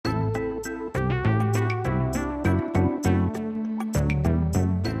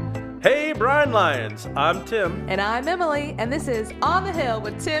Hey Bryan Lions, I'm Tim. And I'm Emily, and this is On the Hill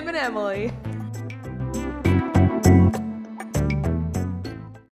with Tim and Emily.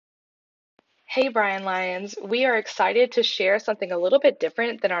 Hey Bryan Lions, we are excited to share something a little bit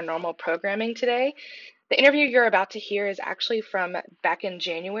different than our normal programming today. The interview you're about to hear is actually from back in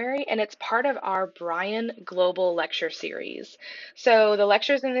January, and it's part of our Bryan Global Lecture Series. So the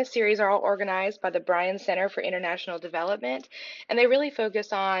lectures in this series are all organized by the Bryan Center for International Development, and they really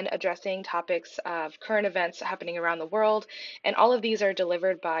focus on addressing topics of current events happening around the world, and all of these are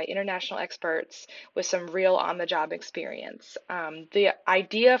delivered by international experts with some real on-the-job experience. The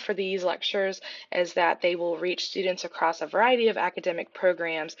idea for these lectures is that they will reach students across a variety of academic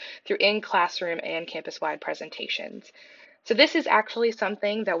programs through in-classroom and campus-wide presentations. So this is actually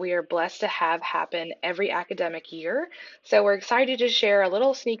something that we are blessed to have happen every academic year. So we're excited to share a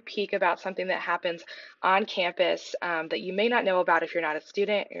little sneak peek about something that happens on campus that you may not know about if you're not a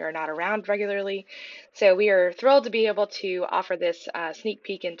student or not around regularly. So we are thrilled to be able to offer this sneak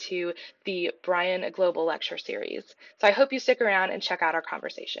peek into the Bryan Global Lecture Series. So I hope you stick around and check out our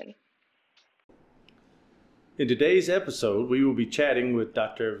conversation. In today's episode, we will be chatting with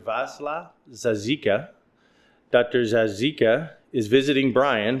Dr. Vaclav Rericha. Dr. Rericha is visiting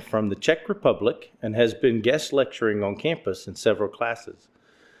Bryan from the Czech Republic and has been guest lecturing on campus in several classes.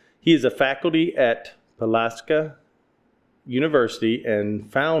 He is a faculty at Palacky University and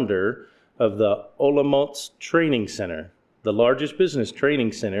founder of the Olomouc Training Center, the largest business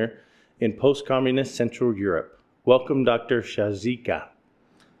training center in post-communist Central Europe. Welcome, Dr. Rericha.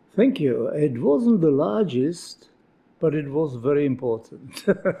 Thank you. It wasn't the largest, but it was very important.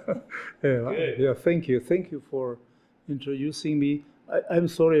 Thank you. Thank you for introducing me. I'm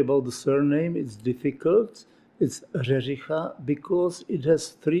sorry about the surname. It's difficult. It's Rericha because it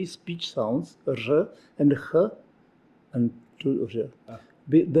has three speech sounds, R and H, and two R,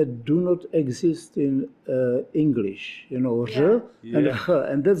 that do not exist in English. You know, R and H,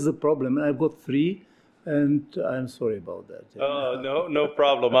 and that's the problem. And I've got three. And I'm sorry about that. Oh, no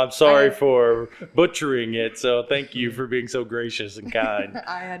problem. I'm sorry for butchering it. So thank you for being so gracious and kind.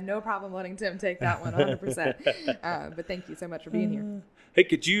 I had no problem letting Tim take that one 100%. But thank you so much for being here. Hey,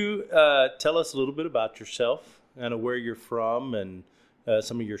 could you tell us a little bit about yourself and where you're from and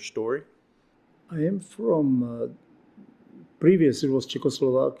some of your story? I am from, previously it was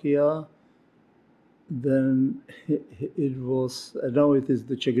Czechoslovakia. Then it was, now it is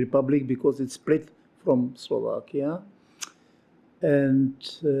the Czech Republic because it's split from Slovakia. And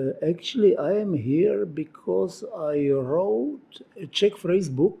actually I am here because I wrote a Czech phrase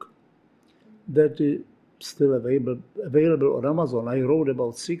book that is still available on Amazon. I wrote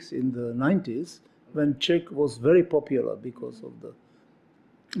about 6 in the 90s when Czech was very popular because of the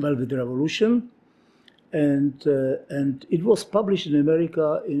Velvet Revolution. And it was published in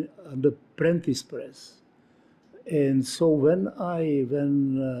America on the Prentice Press. And so when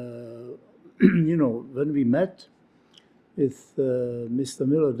we met with Mr.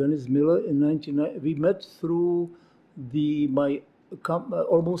 Miller, Dennis Miller, in 1990, we met through my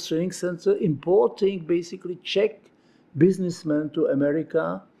Olomouc Training Center, importing basically Czech businessmen to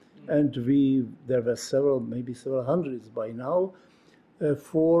America, and there were maybe several hundreds by now,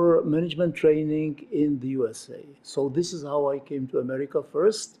 for management training in the USA. So this is how I came to America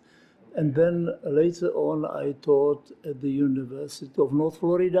first. And then later on, I taught at the University of North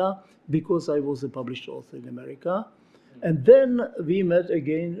Florida because I was a published author in America. And then we met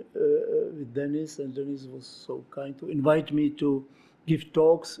again with Dennis, and Dennis was so kind to invite me to give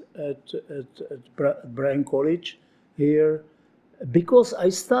talks at Bryan College here, because I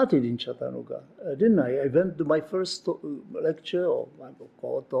started in Chattanooga, didn't I? I went to my first lecture, or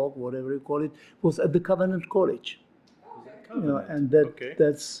talk, whatever you call it, was at the Covenant College. And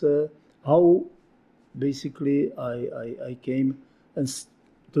that's how basically I came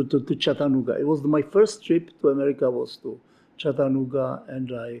to Chattanooga. It was my first trip to America was to Chattanooga,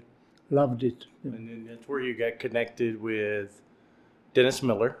 and I loved it. And then that's where you got connected with Dennis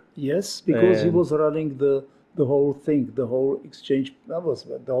Miller. Yes, because he was running the whole thing, the whole exchange, that was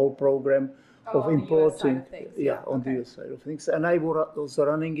the whole program of importing. On the US side of things. And I was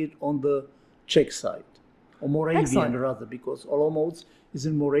running it on the Czech side, or Moravian rather, because Olomouc is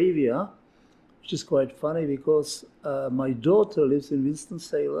in Moravia, which is quite funny because my daughter lives in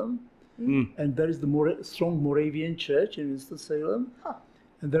Winston-Salem, and there is the strong Moravian church in Winston-Salem. Huh.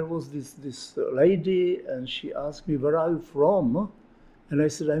 And there was this lady, and she asked me, "Where are you from?" And I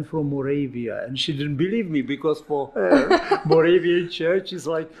said, "I'm from Moravia." And she didn't believe me because for her, Moravian church is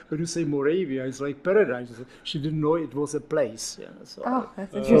like, when you say Moravia, it's like paradise. She didn't know it was a place. So,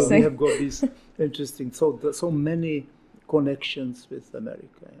 that's interesting. So we have got this interesting, so many connections with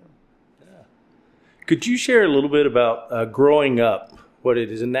America. Could you share a little bit about growing up, what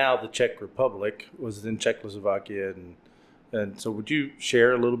it is now the Czech Republic, was in Czechoslovakia, and so would you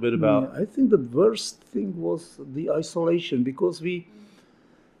share a little bit about? I think the worst thing was the isolation, because we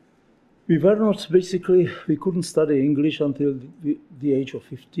were not, basically, we couldn't study English until the age of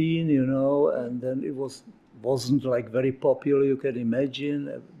 15, you know, and then it wasn't like very popular, you can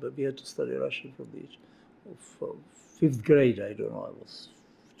imagine, but we had to study Russian from the age of 5th grade, I don't know, I was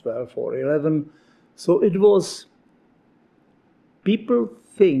 12 or 11. So it was, people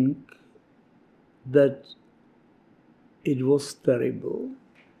think that it was terrible.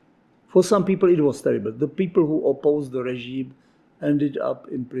 For some people it was terrible. The people who opposed the regime ended up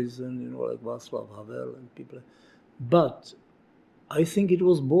in prison, you know, like Václav Havel and people. But I think it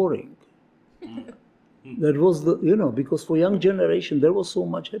was boring. That was the, you know, because for young generation there was so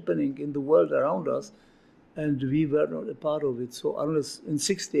much happening in the world around us, and we were not a part of it. So unless in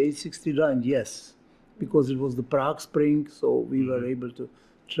 68, 69, yes, because it was the Prague Spring, so we were able to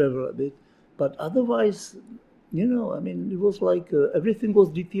travel a bit. But otherwise, you know, I mean, it was like everything was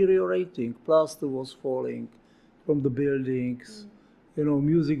deteriorating. Plaster was falling from the buildings. You know,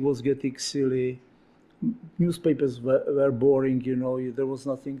 music was getting silly. Newspapers were boring, you know, there was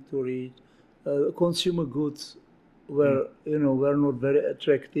nothing to read. Consumer goods were, you know, were not very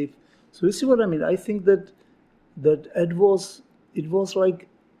attractive. So you see what I mean? I think that it was like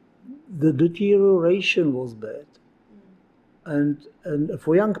the deterioration was bad. And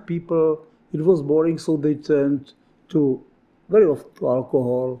for young people, it was boring, so they turned to very often to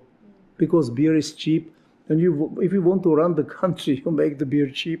alcohol, because beer is cheap. And if you want to run the country, you make the beer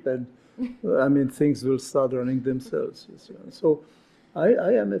cheap, and I mean, things will start running themselves. You see. So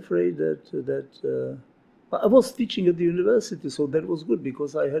I am afraid that I was teaching at the university, so that was good,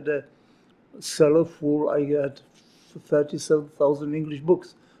 because I had a cellar full. I had 37,000 English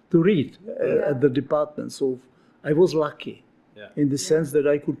books to read at the department. So I was lucky in the sense that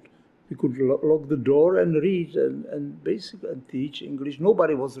we could lock the door and read and basically teach English.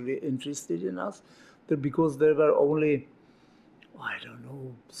 Nobody was really interested in us, because there were only, I don't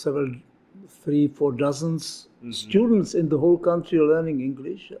know, 3-4 dozens students in the whole country learning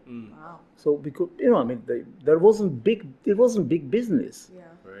English. Wow. So because, you know, I mean, it wasn't big business. Yeah.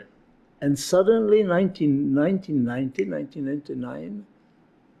 Right. And suddenly, 1999,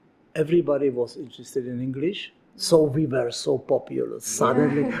 everybody was interested in English. So we were so popular.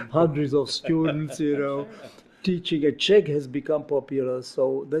 Suddenly, hundreds of students, you know, teaching a Czech has become popular.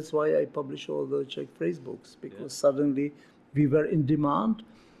 So that's why I publish all the Czech phrase books, because suddenly we were in demand.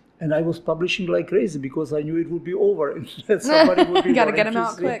 And I was publishing like crazy, because I knew it would be over and that somebody would be Got to more get them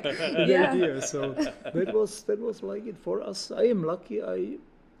out interested quick. in the idea. So that was like it for us. I am lucky. I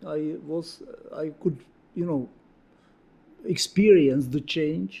could, you know, experience the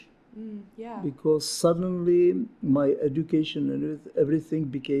change. Because suddenly my education and everything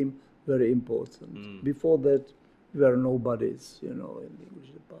became very important. Before that, we were nobodies, you know, in the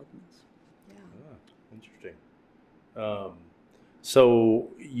English departments. Interesting. So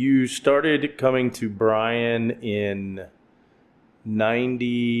you started coming to Bryan in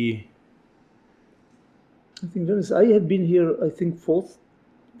 90. I think I have been here, I think, fourth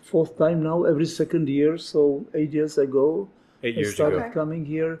time now, every second year. So 8 years ago, I started coming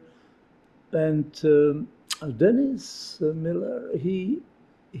here. And Dennis Miller,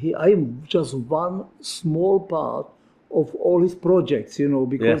 I am just one small part of all his projects, you know,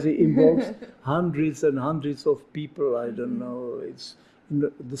 because he involves hundreds and hundreds of people. I don't know, it's in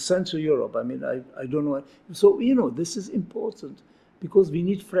the Central Europe. I mean, I don't know. So, you know, this is important, because we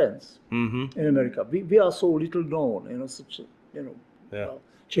need friends in America. We are so little known, you know,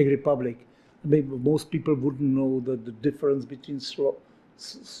 Czech Republic. Maybe most people wouldn't know the difference between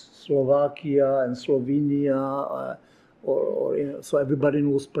Slovakia and Slovenia, or you know, so everybody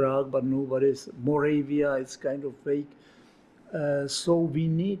knows Prague, but nobody's Moravia. It's kind of fake. So we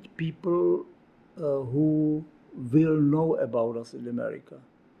need people who will know about us in America,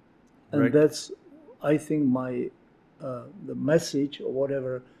 and that's, I think, my the message or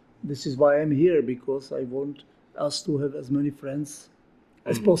whatever. This is why I'm here, because I want us to have as many friends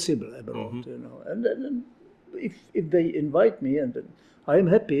as possible abroad, you know. And then if they invite me, and I am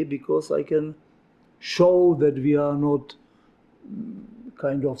happy, because I can show that we are not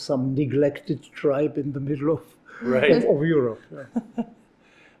kind of some neglected tribe in the middle of Europe.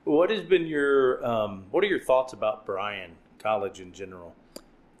 What has been your what are your thoughts about Bryan College in general?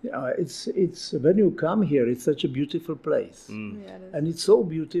 Yeah, it's when you come here, it's such a beautiful place, Yeah, it is. and it's so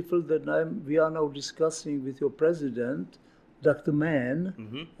beautiful that we are now discussing with your president Dr.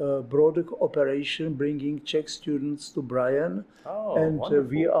 Mann brought an operation bringing Czech students to Bryan. Oh, and wonderful.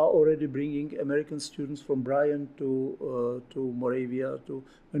 We are already bringing American students from Bryan to Moravia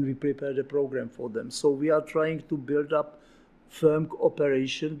when we prepare the program for them. So we are trying to build up firm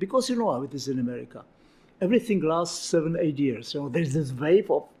cooperation, because you know how it is in America. Everything lasts 7-8 years. You know, there's this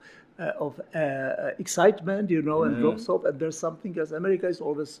wave of excitement, you know, and drops off, and there's something else. America is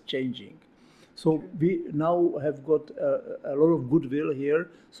always changing. So we now have got a lot of goodwill here,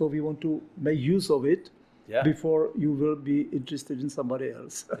 so we want to make use of it before you will be interested in somebody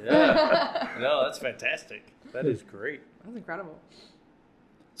else. Yeah, no, that's fantastic. That is great. That's incredible.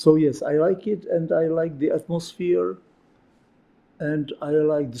 So yes, I like it, and I like the atmosphere, and I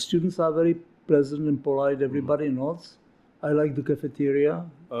like the students are very pleasant and polite. Everybody knows. I like the cafeteria.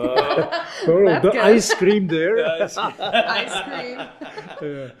 The good. ice cream there. Ice cream.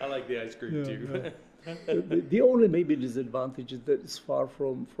 I like the ice cream too. The only maybe disadvantage is that it's far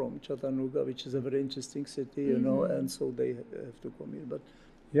from Chattanooga, which is a very interesting city, you know, and so they have to come here. But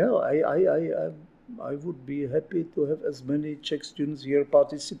yeah, I would be happy to have as many Czech students here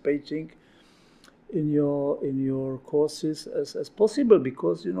participating in your courses as possible,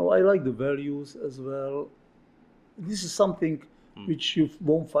 because you know I like the values as well. This is something which you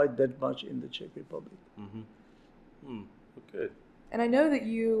won't find that much in the Czech Republic. Good. And I know that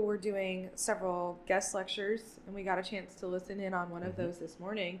you were doing several guest lectures, and we got a chance to listen in on one of those this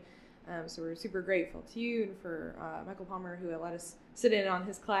morning. So we're super grateful to you and for Michael Palmer, who let us sit in on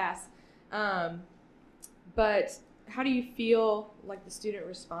his class. But how do you feel like the student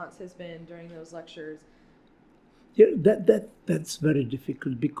response has been during those lectures? Yeah, that's very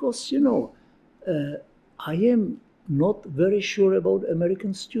difficult, because you know I am not very sure about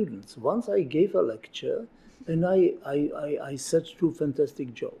American students. Once I gave a lecture and I said 2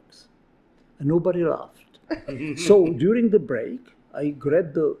 fantastic jokes and nobody laughed. So during the break, I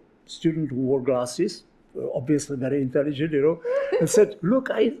grabbed the student who wore glasses, obviously very intelligent, you know, and said, look,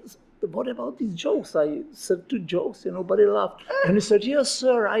 what about these jokes? I said 2 jokes and nobody laughed. And he said, yes,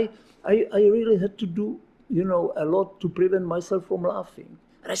 sir, I really had to do, you know, a lot to prevent myself from laughing.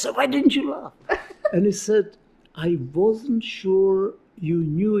 And I said, why didn't you laugh? And he said, I wasn't sure you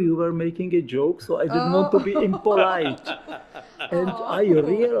knew you were making a joke, so I didn't want to be impolite. And I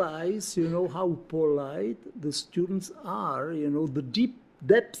realized, you know, how polite the students are, you know, the deep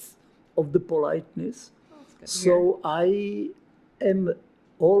depth of the politeness. So I am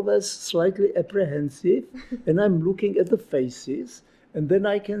always slightly apprehensive, and I'm looking at the faces, and then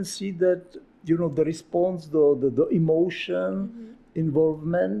I can see that, you know, the response, the emotion,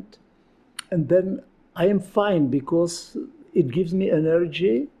 involvement, and then I am fine, because it gives me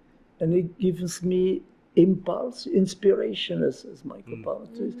energy and it gives me impulse, inspiration, as Michael Palmer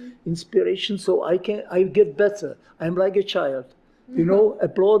says, inspiration, so I get better. I'm like a child. You know,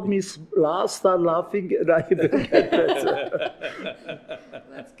 applaud me, start laughing, and I will get better.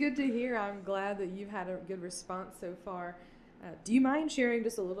 That's good to hear. I'm glad that you've had a good response so far. Do you mind sharing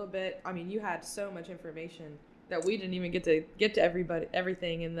just a little bit? I mean, you had so much information that we didn't even get to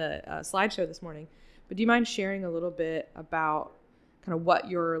everything in the slideshow this morning. But do you mind sharing a little bit about kind of what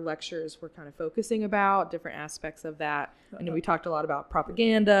your lectures were kind of focusing about, different aspects of that? I know we talked a lot about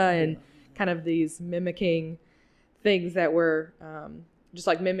propaganda and kind of these mimicking things that were just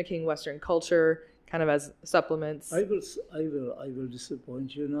like mimicking Western culture, kind of as supplements. I will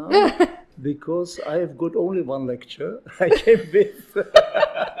disappoint you now, because I have got only 1 lecture. I came with,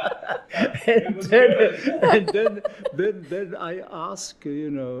 and then I ask, you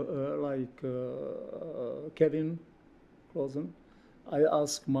know, Kevin Clausen, I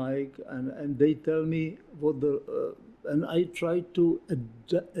ask Mike, and they tell me what and I try to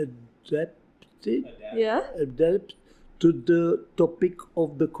adapt to the topic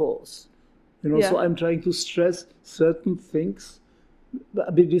of the course. You know, so I'm trying to stress certain things.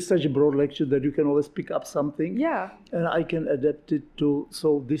 But it is such a broad lecture that you can always pick up something. Yeah. And I can adapt it to,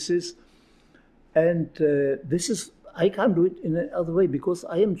 so this is, I can't do it in another way, because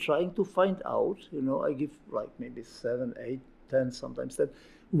I am trying to find out, you know, I give like maybe 7, 8, 10 sometimes, that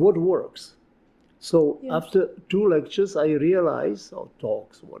what works. So after 2 lectures, I realize, or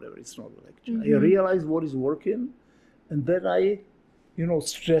talks, whatever, it's not a lecture, I realize what is working, and then I, you know,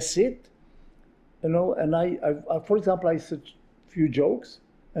 stress it, you know, and I for example, I said a few jokes,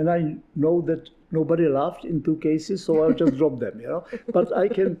 and I know that nobody laughed in 2 cases, so I'll just drop them, you know. But I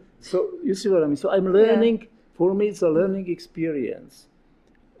can, so you see what I mean? So I'm learning, for me it's a learning experience.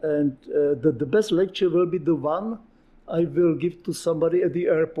 And the best lecture will be the one I will give to somebody at the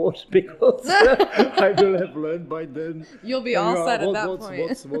airport, because I will have learned by then. You'll be all set at that point.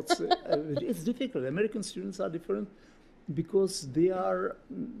 It's difficult. American students are different. because they are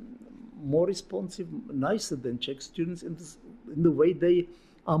more responsive, nicer than Czech students in the way they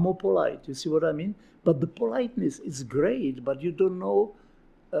are more polite. You see what I mean? But the politeness is great, but you don't know,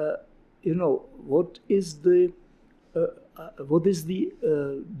 what is the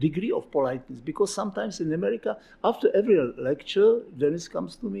degree of politeness? Because sometimes in America, after every lecture, Dennis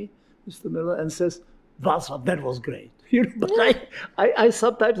comes to me, Mr. Miller, and says, Vaclav, that was great. But I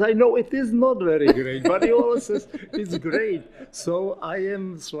sometimes I know it is not very great, but he always says it's great. So I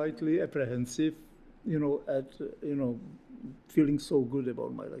am slightly apprehensive, at feeling so good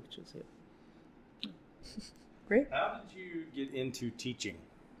about my lectures here. Great. How did you get into teaching?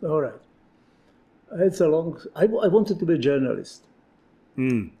 All right. It's a long. I wanted to be a journalist.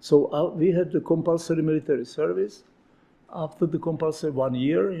 So we had the compulsory military service. After the compulsory 1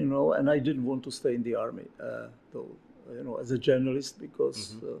 year, and I didn't want to stay in the army, as a journalist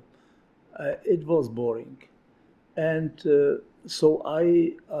because it was boring. And so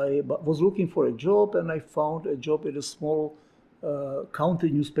I was looking for a job, and I found a job at a small county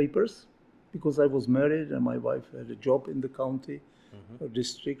newspapers because I was married and my wife had a job in the county or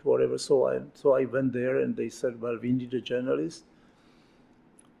district, whatever. So I went there, and they said, well, we need a journalist.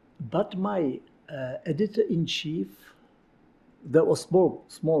 But my editor-in-chief, there was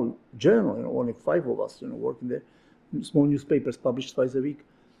small journal, only 5 of us, working there, small newspapers published twice a week.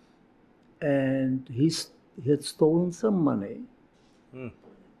 And he had stolen some money,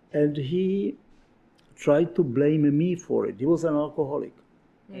 and he tried to blame me for it. He was an alcoholic.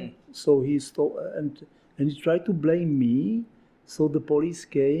 So he stole, and he tried to blame me. So the police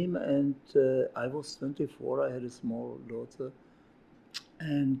came, and I was 24, I had a small daughter.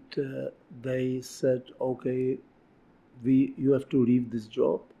 And they said, okay, you have to leave this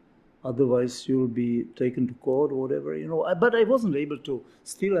job, otherwise you'll be taken to court or whatever, But I wasn't able to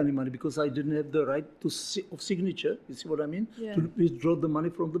steal any money because I didn't have the right of signature, you see what I mean? Yeah. To withdraw the money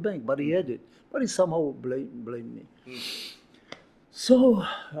from the bank, but he had it. But he somehow blamed me. So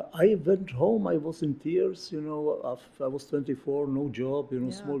I went home, I was in tears, I was 24, no job,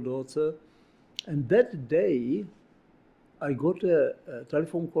 small daughter. And that day, I got a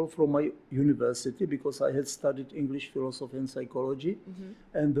telephone call from my university because I had studied English, philosophy, and psychology.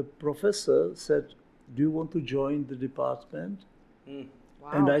 And the professor said, do you want to join the department?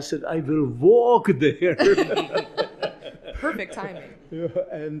 Wow. And I said, I will walk there. Perfect timing. Yeah,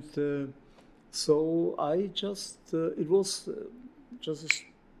 and so I just, it was just,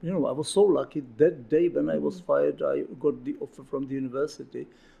 I was so lucky that day when I was fired, I got the offer from the university.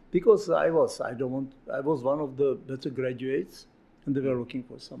 Because I was one of the better graduates, and they were looking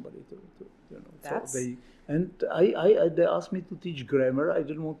for somebody to That's... So they asked me to teach grammar. I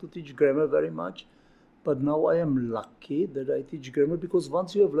didn't want to teach grammar very much, but now I am lucky that I teach grammar because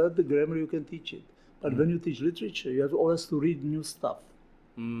once you have learned the grammar, you can teach it. But when you teach literature, you have always to read new stuff.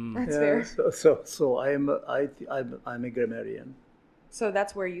 That's fair. So I'm a grammarian. So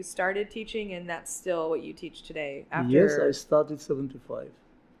that's where you started teaching, and that's still what you teach today? After... Yes, I started 75.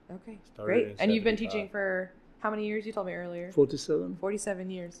 Okay, great. And you've been teaching for how many years? You told me earlier. 47. 47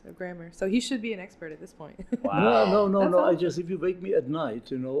 years of grammar. So he should be an expert at this point. Wow. No. Awesome. If you wake me at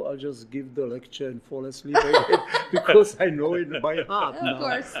night, I'll just give the lecture and fall asleep because I know it by heart now.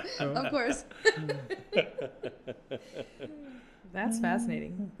 Of course. That's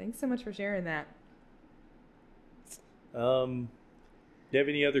fascinating. Thanks so much for sharing that. Do you have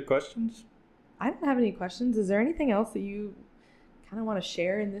any other questions? I don't have any questions. Is there anything else that you kind of want to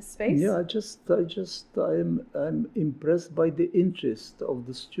share in this space? Yeah, I'm impressed by the interest of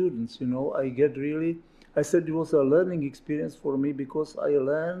the students. I said it was a learning experience for me because I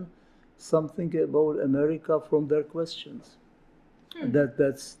learned something about America from their questions.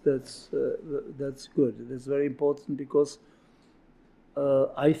 That's good. That's very important because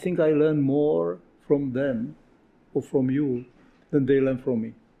I think I learn more from them or from you than they learn from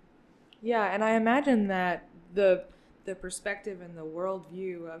me. Yeah, and I imagine that the perspective and the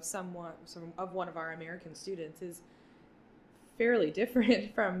worldview of one of our American students is fairly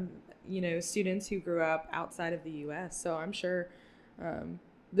different from students who grew up outside of the U.S. So I'm sure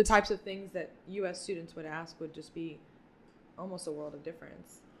the types of things that U.S. students would ask would just be almost a world of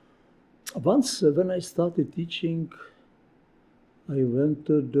difference. Once when I started teaching, I went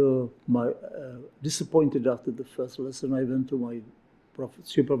to disappointed after the first lesson. I went to my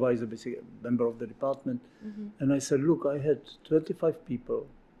supervisor, basically a member of the department, and I said, look, I had 25 people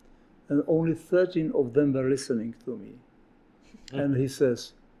and only 13 of them were listening to me. And he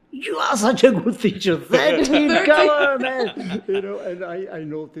says, you are such a good teacher, 13, come on, man. And I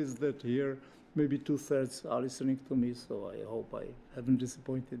noticed that here maybe 2/3 are listening to me, so I hope I haven't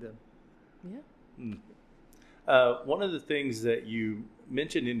disappointed them. Yeah. One of the things that you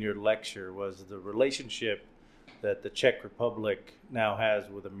mentioned in your lecture was the relationship that the Czech Republic now has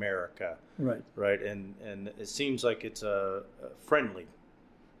with America. Right. Right. And it seems like it's friendly.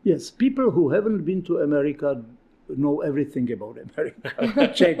 Yes, people who haven't been to America know everything about America.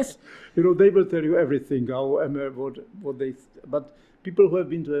 Czechs, they will tell you everything, what they. But people who have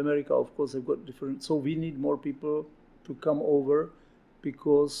been to America, of course, have got different. So we need more people to come over,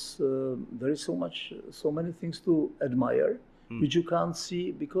 because there is so many things to admire, which you can't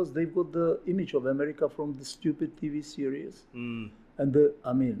see, because they've got the image of America from the stupid TV series, and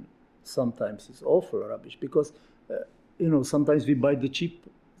sometimes it's awful rubbish, because sometimes we buy the cheap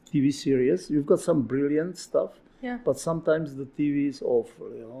TV series. You've got some brilliant stuff, but sometimes the TV is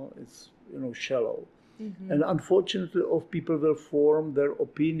awful. It's shallow, and unfortunately, people will form their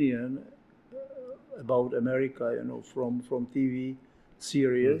opinion about America, from TV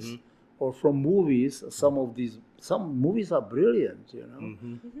series or from movies. Some movies are brilliant,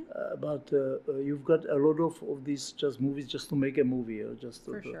 but you've got a lot of these just movies just to make a movie, or just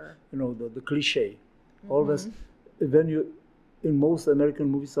the cliche. Always, when in most American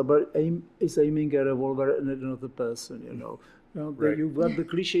movies, is aiming a revolver at another person, Right. You've got the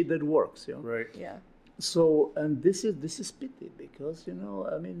cliche that works, Right. Yeah. So, and this is pity, because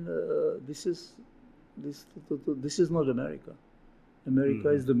this is not America. America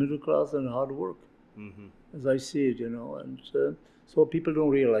is the middle class and hard work, as I see it, and so people don't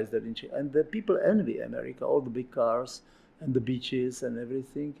realize that and the people envy America, all the big cars and the beaches and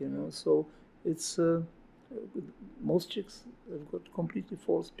everything, So it's most Czechs have got completely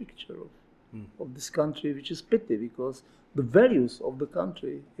false picture of this country, which is pity, because the values of the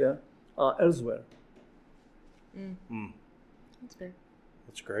country are elsewhere. That's fair.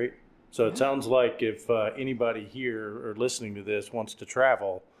 That's great. So it sounds like if anybody here or listening to this wants to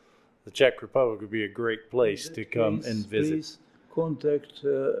travel, the Czech Republic would be a great place to come and visit. Please contact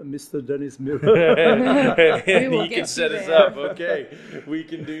Mr. Dennis Miller. We will He get can set you us there. up. Okay, we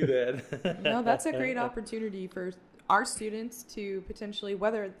can do that. No, that's a great opportunity for our students to potentially,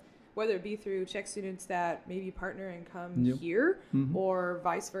 whether it be through Czech students that maybe partner and come here, or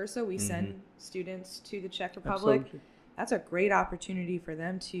vice versa, we send students to the Czech Republic. Absolutely. That's a great opportunity for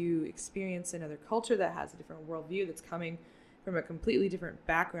them to experience another culture that has a different worldview, that's coming from a completely different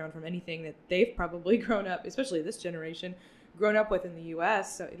background from anything that they've probably grown up, especially this generation, grown up with in the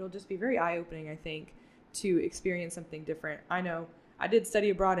U.S. So it'll just be very eye-opening, I think, to experience something different. I know I did study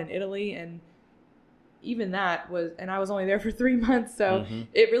abroad in Italy, and even that was, and I was only there for 3 months, so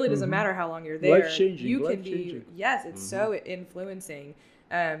it really doesn't matter how long you're there. Life-changing. You can be, yes, it's so influencing.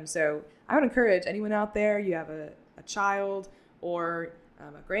 So I would encourage anyone out there, you have a child or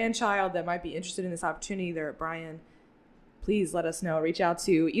a grandchild that might be interested in this opportunity there at Bryan, please let us know. Reach out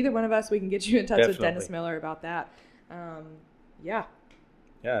to either one of us. We can get you in touch with Dennis Miller about that. Yeah,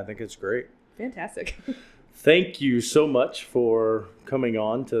 I think it's great. Fantastic. Thank you so much for coming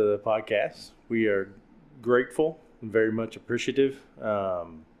on to the podcast. We are grateful and very much appreciative.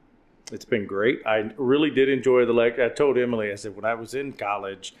 It's been great. I really did enjoy the lecture. I told Emily, I said, when I was in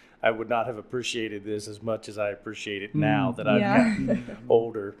college, I would not have appreciated this as much as I appreciate it now that I've gotten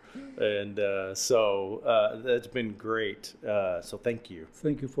older. And so that's been great. So thank you.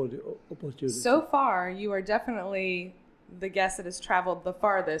 Thank you for the opportunity. So far, you are definitely the guest that has traveled the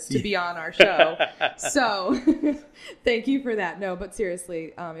farthest to be on our show. So thank you for that. No, but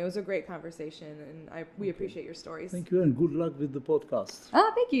seriously, it was a great conversation, and we appreciate your stories. Thank you, and good luck with the podcast.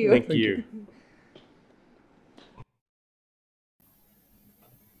 Oh, thank you. Thank you.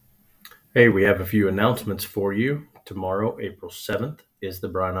 Hey, we have a few announcements for you. Tomorrow, April 7th, is the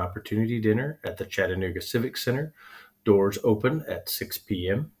Bryan Opportunity Dinner at the Chattanooga Civic Center. Doors open at 6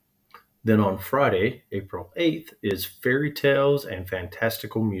 p.m. Then on Friday, April 8th, is Fairy Tales and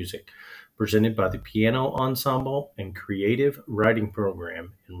Fantastical Music, presented by the Piano Ensemble and Creative Writing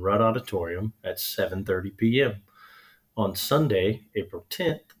Program in Rudd Auditorium at 7:30 p.m. On Sunday, April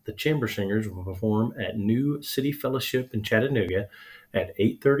 10th, the Chamber Singers will perform at New City Fellowship in Chattanooga at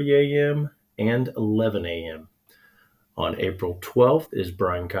 8:30 a.m. and 11 a.m. On April 12th is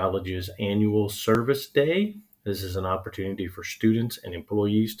Bryan College's annual Service Day. This is an opportunity for students and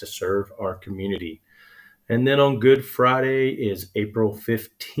employees to serve our community. And then on Good Friday is April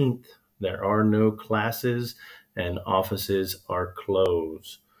 15th. There are no classes and offices are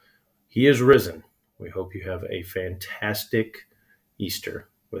closed. He is risen. We hope you have a fantastic Easter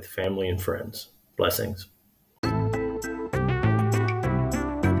with family and friends. Blessings.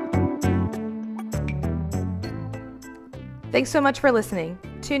 Thanks so much for listening.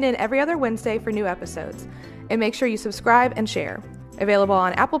 Tune in every other Wednesday for new episodes. And make sure you subscribe and share. Available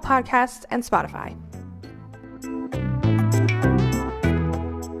on Apple Podcasts and Spotify.